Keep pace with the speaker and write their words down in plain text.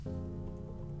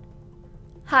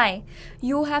Hi,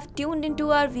 you have tuned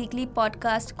into our weekly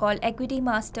podcast called Equity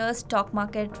Masters Stock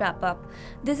Market Wrap Up.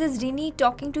 This is Rini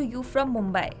talking to you from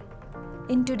Mumbai.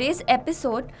 In today's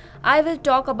episode, I will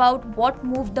talk about what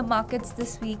moved the markets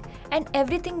this week and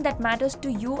everything that matters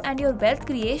to you and your wealth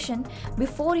creation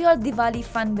before your Diwali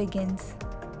fun begins.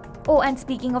 Oh, and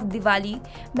speaking of Diwali,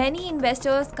 many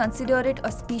investors consider it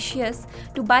auspicious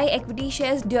to buy equity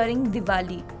shares during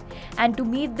Diwali. And to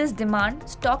meet this demand,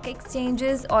 stock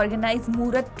exchanges organize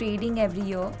Murat trading every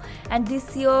year, and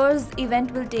this year's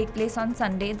event will take place on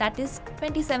Sunday, that is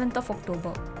 27th of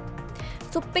October.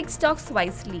 So pick stocks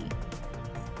wisely.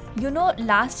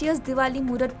 Last year's Diwali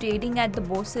Murat trading at the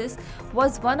bourses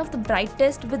was one of the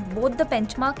brightest with both the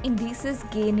benchmark indices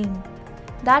gaining.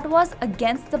 That was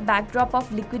against the backdrop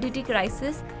of liquidity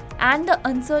crisis and the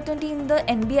uncertainty in the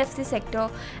NBFC sector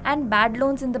and bad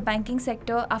loans in the banking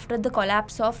sector after the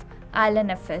collapse of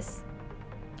IL&FS.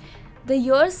 The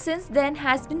year since then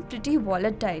has been pretty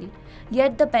volatile,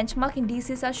 yet the benchmark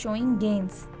indices are showing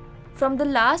gains. From the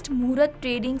last Murat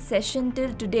trading session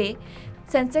till today,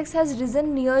 Sensex has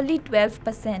risen nearly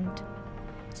 12%.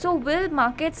 So will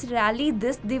markets rally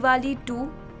this Diwali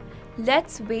too?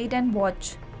 Let's wait and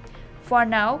watch. For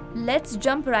now, let's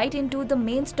jump right into the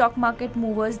main stock market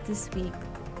movers this week.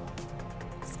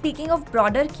 Speaking of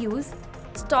broader cues,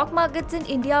 stock markets in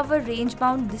India were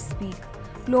range-bound this week.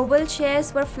 Global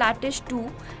shares were flattish too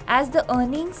as the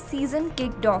earnings season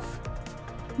kicked off.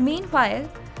 Meanwhile,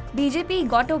 BJP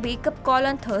got a wake-up call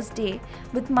on Thursday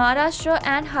with Maharashtra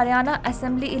and Haryana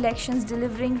assembly elections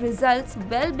delivering results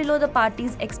well below the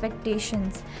party's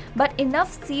expectations, but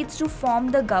enough seats to form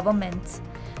the governments.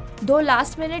 Though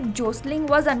last-minute jostling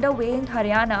was underway in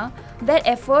Haryana, where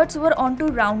efforts were on to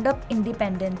round up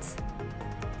independents.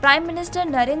 Prime Minister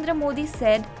Narendra Modi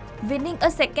said, winning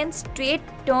a second straight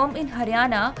term in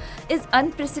Haryana is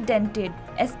unprecedented,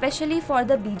 especially for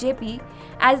the BJP,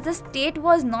 as the state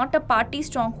was not a party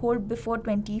stronghold before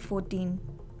 2014.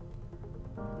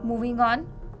 Moving on,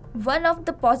 one of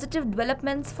the positive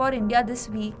developments for India this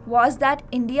week was that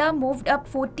India moved up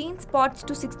 14 spots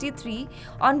to 63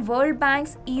 on World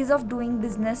Bank's Ease of Doing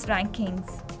Business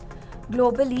rankings.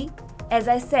 Globally, as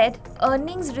I said,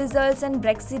 earnings results and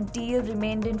Brexit deal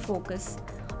remained in focus.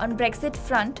 On Brexit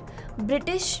front,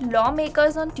 British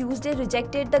lawmakers on Tuesday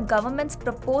rejected the government's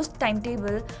proposed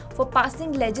timetable for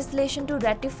passing legislation to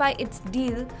ratify its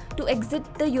deal to exit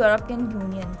the European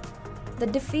Union. The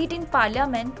defeat in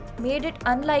Parliament made it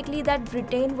unlikely that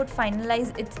Britain would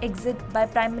finalize its exit by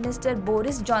Prime Minister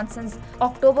Boris Johnson's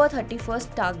October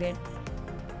 31st target.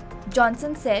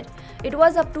 Johnson said it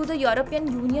was up to the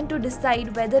European Union to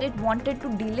decide whether it wanted to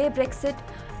delay Brexit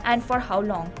and for how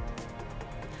long.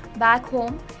 Back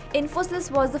home,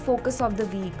 Infosys was the focus of the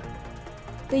week.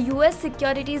 The US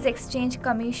Securities Exchange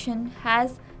Commission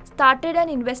has started an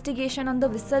investigation on the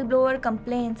whistleblower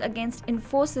complaints against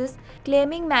Infosys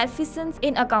claiming malfeasance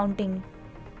in accounting.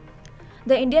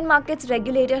 The Indian markets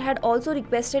regulator had also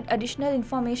requested additional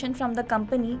information from the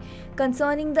company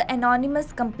concerning the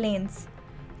anonymous complaints.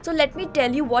 So let me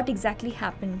tell you what exactly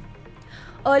happened.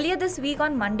 Earlier this week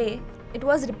on Monday, it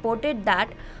was reported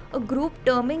that a group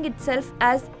terming itself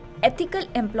as Ethical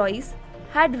Employees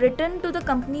had written to the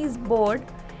company's board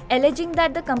alleging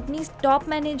that the company's top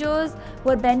managers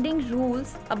were bending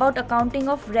rules about accounting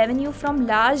of revenue from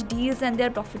large deals and their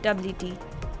profitability.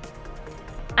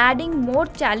 Adding more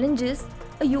challenges,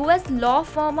 a US law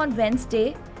firm on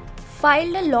Wednesday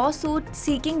filed a lawsuit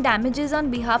seeking damages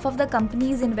on behalf of the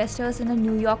company's investors in a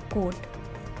New York court.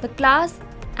 The class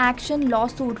action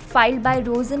lawsuit filed by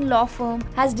Rosen Law Firm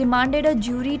has demanded a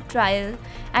jury trial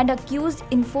and accused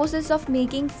Infosys of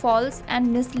making false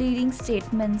and misleading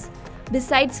statements,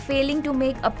 besides failing to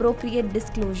make appropriate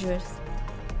disclosures.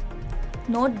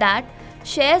 Note that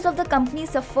shares of the company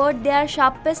suffered their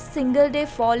sharpest single-day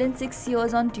fall in 6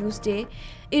 years on Tuesday,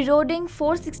 eroding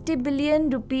 460 billion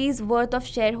rupees worth of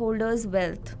shareholders'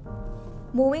 wealth.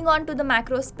 Moving on to the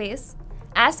macro space,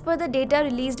 as per the data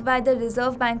released by the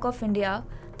Reserve Bank of India,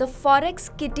 the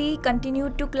forex kitty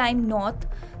continued to climb north,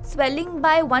 swelling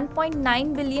by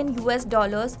 1.9 billion US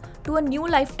dollars to a new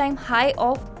lifetime high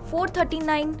of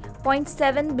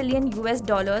 439.7 billion US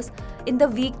dollars in the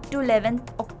week to 11th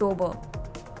October.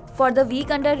 For the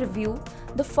week under review,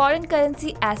 the foreign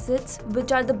currency assets,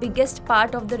 which are the biggest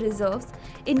part of the reserves,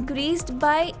 increased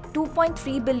by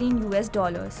 2.3 billion US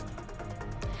dollars.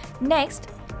 Next,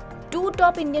 two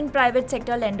top Indian private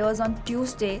sector lenders on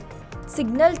Tuesday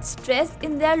signaled stress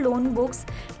in their loan books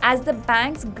as the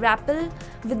banks grapple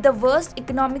with the worst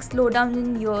economic slowdown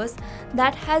in years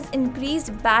that has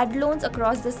increased bad loans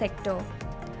across the sector.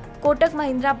 Kotak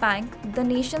Mahindra Bank, the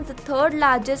nation's third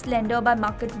largest lender by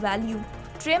market value,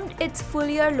 trimmed its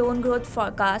full-year loan growth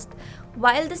forecast,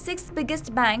 while the sixth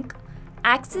biggest bank,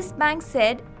 Axis Bank,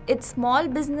 said its small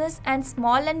business and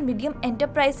small and medium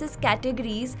enterprises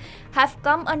categories have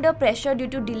come under pressure due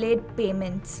to delayed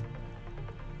payments.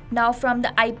 Now from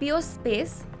the IPO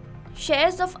space,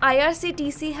 shares of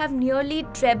IRCTC have nearly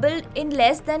trebled in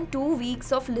less than 2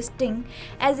 weeks of listing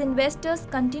as investors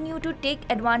continue to take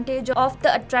advantage of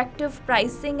the attractive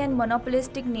pricing and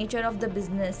monopolistic nature of the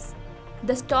business.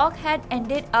 The stock had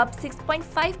ended up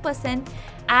 6.5%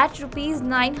 at Rs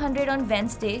 900 on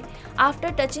Wednesday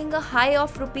after touching a high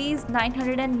of Rs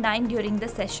 909 during the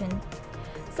session.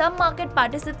 Some market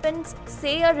participants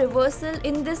say a reversal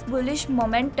in this bullish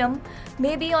momentum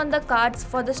may be on the cards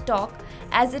for the stock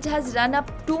as it has run up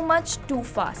too much too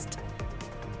fast.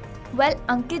 Well,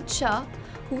 Ankit Shah,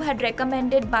 who had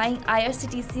recommended buying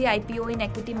IRCTC IPO in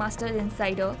Equitymaster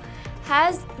Insider,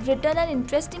 has written an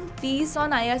interesting piece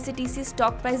on IRCTC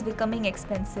stock price becoming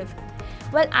expensive.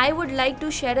 Well, I would like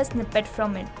to share a snippet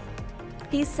from it.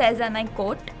 He says, and I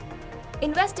quote,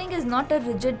 "Investing is not a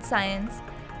rigid science,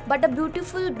 but a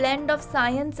beautiful blend of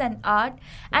science and art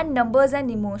and numbers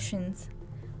and emotions.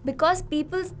 Because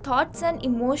people's thoughts and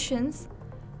emotions,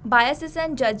 biases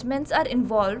and judgments are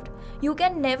involved, you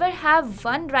can never have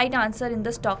one right answer in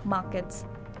the stock markets."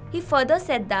 He further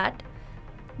said that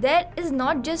there is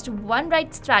not just one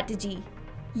right strategy.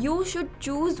 You should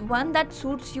choose one that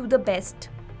suits you the best.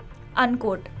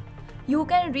 Unquote. You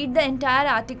can read the entire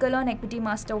article on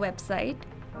Equitymaster website.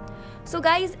 So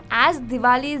guys, as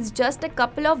Diwali is just a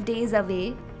couple of days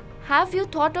away, have you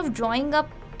thought of drawing up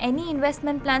any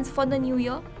investment plans for the new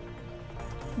year?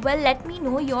 Well, let me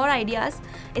know your ideas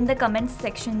in the comments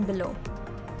section below.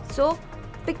 So,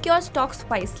 pick your stocks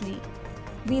wisely.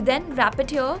 We then wrap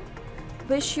it here.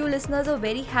 Wish you listeners a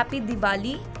very happy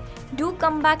Diwali. Do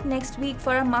come back next week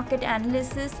for a market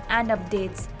analysis and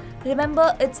updates.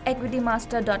 Remember, it's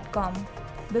equitymaster.com.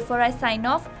 Before I sign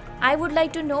off, I would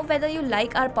like to know whether you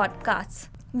like our podcasts.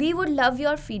 We would love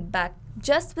your feedback.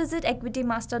 Just visit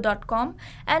equitymaster.com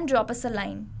and drop us a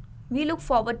line. We look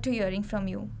forward to hearing from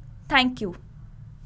you. Thank you.